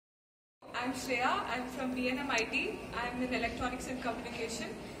I'm Shreya. I'm from BNMIT. I'm in Electronics and Communication,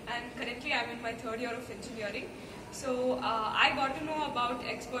 and currently I'm in my third year of engineering. So I got to know about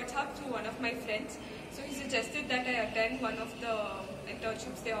Expertshub through one of my friends. So he suggested that I attend one of the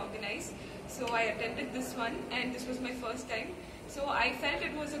internships they organize. So I attended this one, and this was my first time. So I felt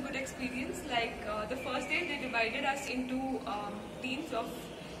it was a good experience. Like the first day, they divided us into teams of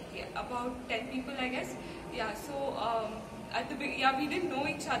about 10 people, I guess. Yeah. So we didn't know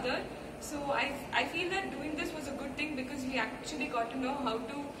each other. So I feel that doing this was a good thing because we actually got to know how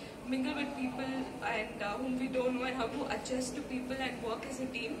to mingle with people and whom we don't know, and how to adjust to people and work as a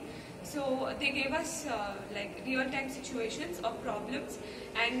team. So they gave us like real-time situations or problems,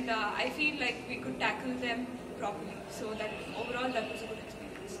 and I feel like we could tackle them properly. So that overall that was a good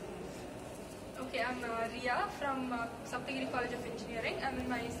experience. Okay, I'm Ria from Saptagiri College of Engineering. I'm in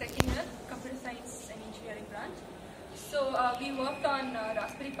my second year, Computer Science and Engineering branch. So we worked on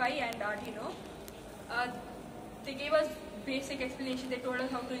Raspberry Pi and Arduino. They gave us basic explanation. They told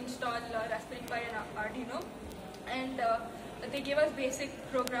us how to install Raspberry Pi and Arduino, and they gave us basic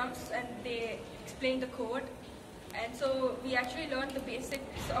programs and they explained the code. And so we actually learned the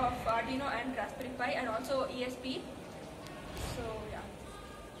basics of Arduino and Raspberry Pi and also ESP. So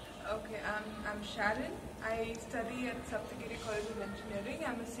yeah. Okay, I'm Sharon. I study at Saptagiri College of Engineering.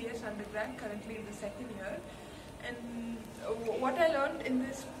 I'm a CS undergrad, currently in the second year. And what I learned in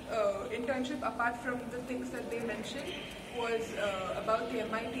this internship, apart from the things that they mentioned, was about the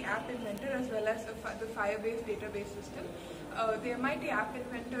MIT App Inventor as well as the Firebase database system. The MIT App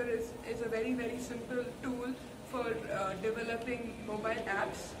Inventor is a very, very simple tool for developing mobile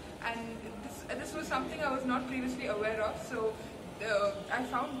apps, and this was something I was not previously aware of. So I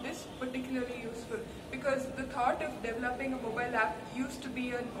found this particularly useful because the thought of developing a mobile app used to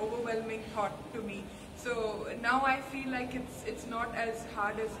be an overwhelming thought to me. So now I feel like it's not as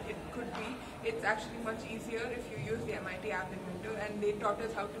hard as it could be. It's actually much easier if you use the MIT App Inventor, and they taught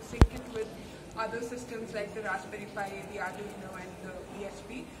us how to sync it with other systems like the Raspberry Pi, the Arduino, and the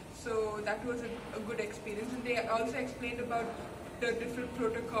ESP. So that was a good experience. And they also explained about the different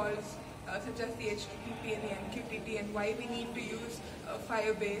protocols such as the HTTP and the MQTT, and why we need to use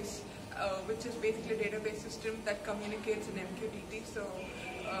Firebase, which is basically a database system that communicates in MQTT. So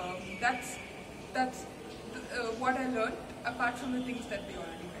that's what I learned, apart from the things that they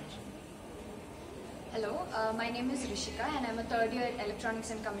already mentioned. Hello, my name is Rishika, and I'm a third year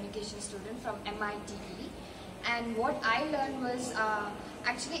Electronics and Communication student from MIT. And what I learned was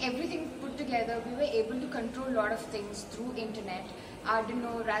actually everything put together. We were able to control a lot of things through internet.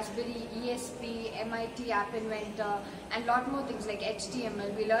 Arduino, Raspberry, ESP, MIT App Inventor, and a lot more things like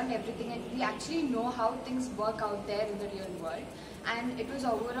HTML. We learned everything, and we actually know how things work out there in the real world. And it was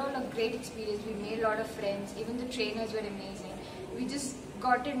overall a great experience. We made a lot of friends. Even the trainers were amazing. We just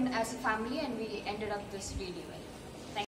got in as a family, and we ended up this really well.